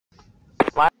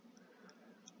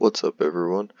What's up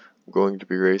everyone? I'm going to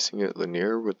be racing at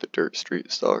Lanier with the dirt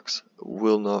street stocks.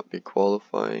 Will not be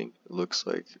qualifying. It looks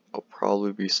like I'll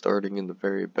probably be starting in the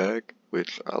very back,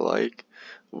 which I like.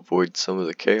 Avoid some of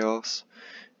the chaos.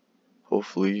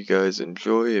 Hopefully you guys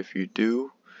enjoy. If you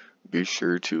do, be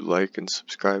sure to like and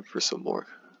subscribe for some more.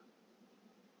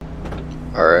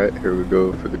 Alright, here we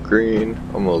go for the green.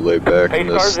 I'm gonna lay back in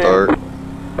this start.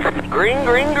 Green,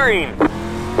 green, green.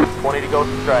 20 to go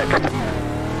to strike.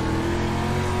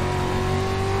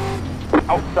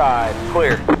 Outside,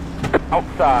 clear.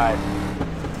 Outside.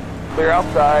 Clear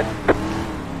outside.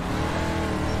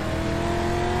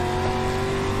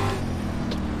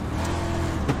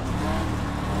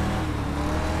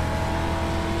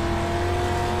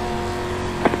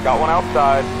 Got one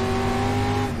outside.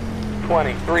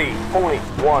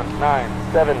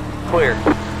 23.197, clear.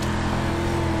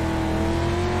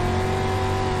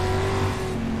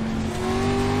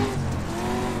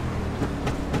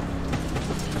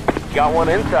 Got one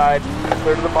inside,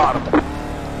 clear to the bottom.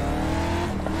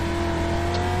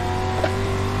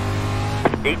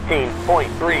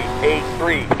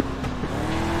 18.383.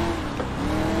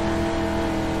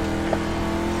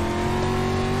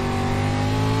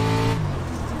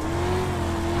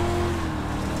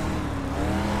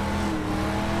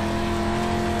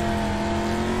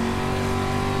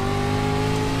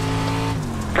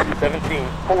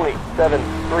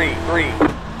 $17.733.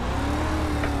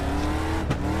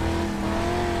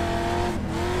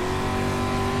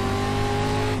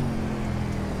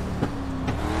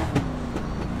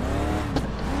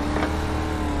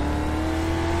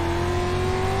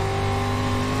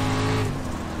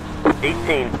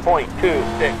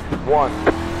 $18.261.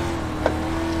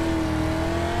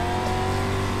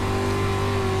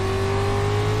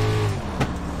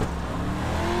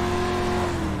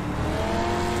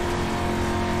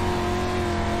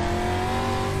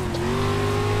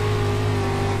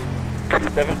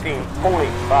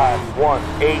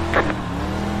 $17.518.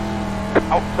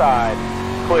 Outside,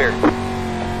 clear.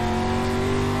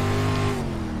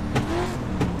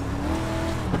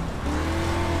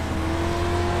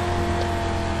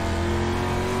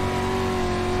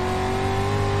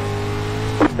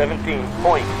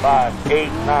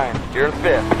 $17.589. You're in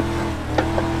fifth.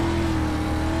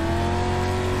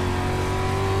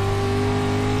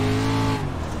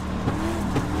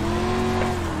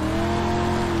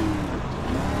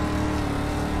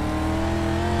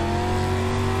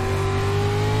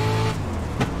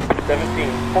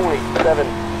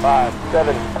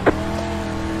 $17.757.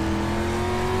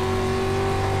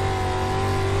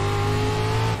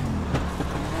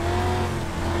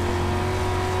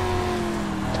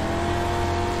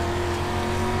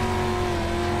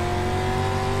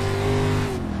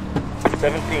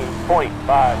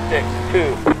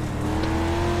 $17.562.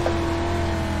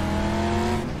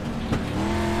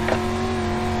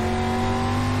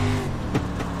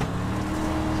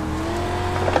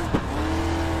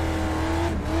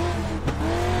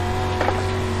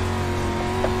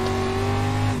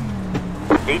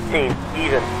 $18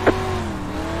 even.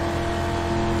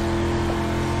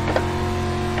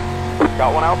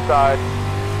 Got one outside.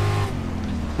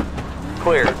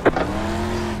 Clear.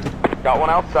 Got one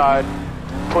outside.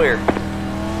 Clear.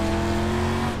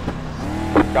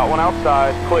 Got one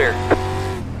outside. Clear.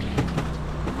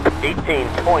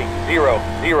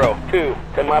 18.002.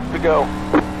 10 laps to go.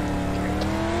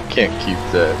 Can't keep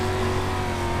that.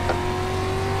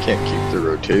 Can't keep the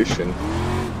rotation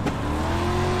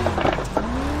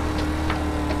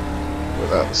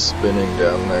without spinning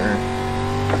down there.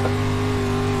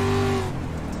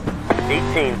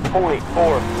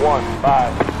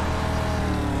 18.415.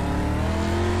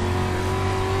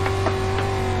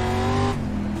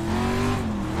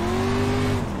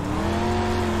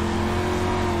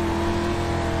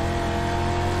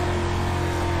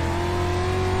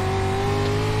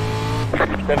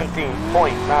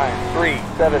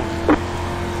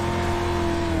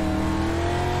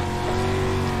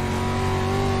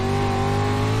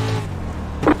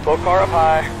 $17.937. Slow car up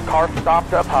high. Car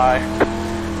stopped up high.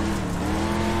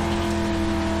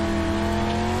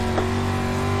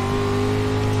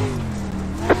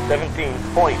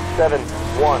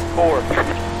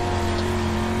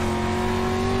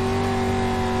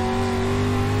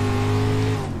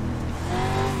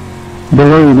 $17.714.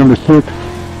 Below number 6.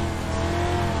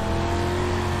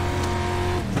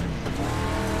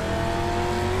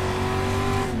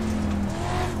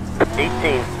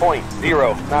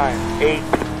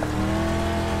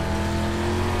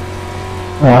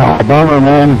 $18.098. Bummer,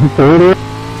 man. 30.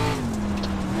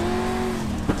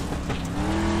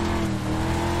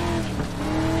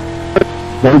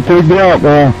 They took me out,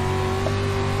 man.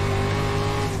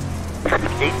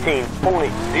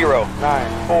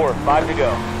 18.0945 to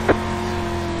go.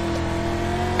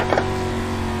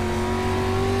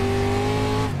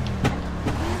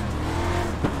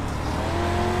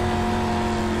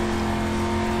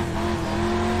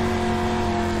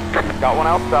 Got one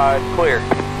outside, clear.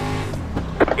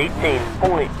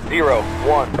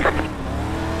 18.01.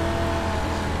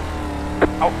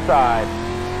 Outside.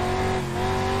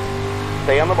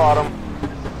 Stay on the bottom.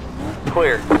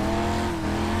 Clear.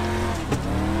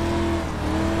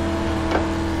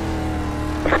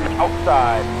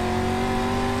 Outside.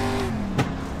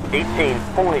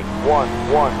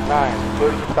 18.119.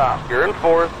 Clear to the stop. You're in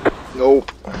fourth.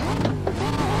 Nope.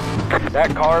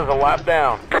 That car is a lap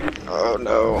down. Oh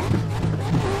no.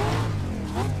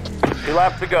 2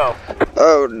 laps to go.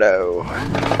 Oh no.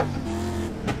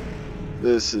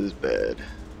 This is bad.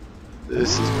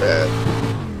 This is bad.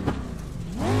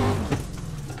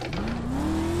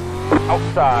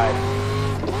 Outside.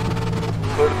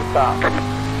 Clear to the stop.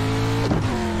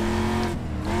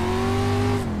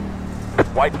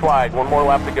 White flag, 1 more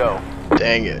lap to go.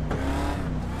 Dang it.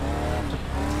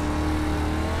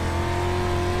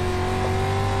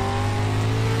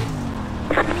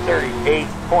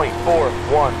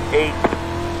 $38.418.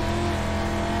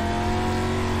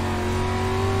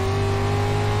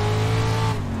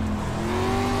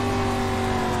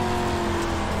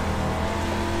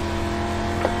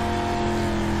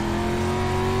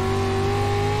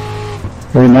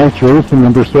 Very nice racing,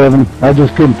 number 7. I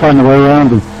just couldn't find a way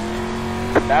around him.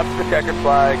 That's the checkered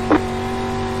flag.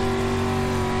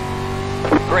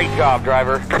 Great job,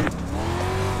 driver.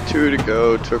 2 to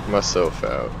go, took myself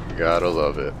out. Gotta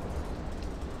love it.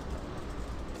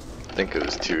 I think it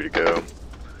was 2 to go.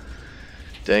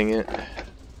 Dang it.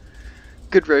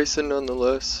 Good racing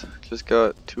nonetheless. Just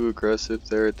got too aggressive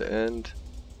there at the end.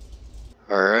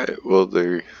 Alright, well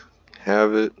there you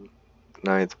have it.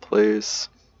 9th place.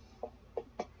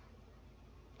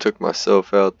 Took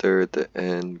myself out there at the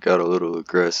end, got a little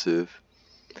aggressive.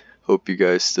 Hope you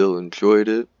guys still enjoyed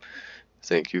it.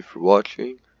 Thank you for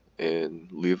watching, and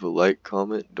leave a like,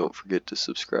 comment, don't forget to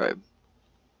subscribe.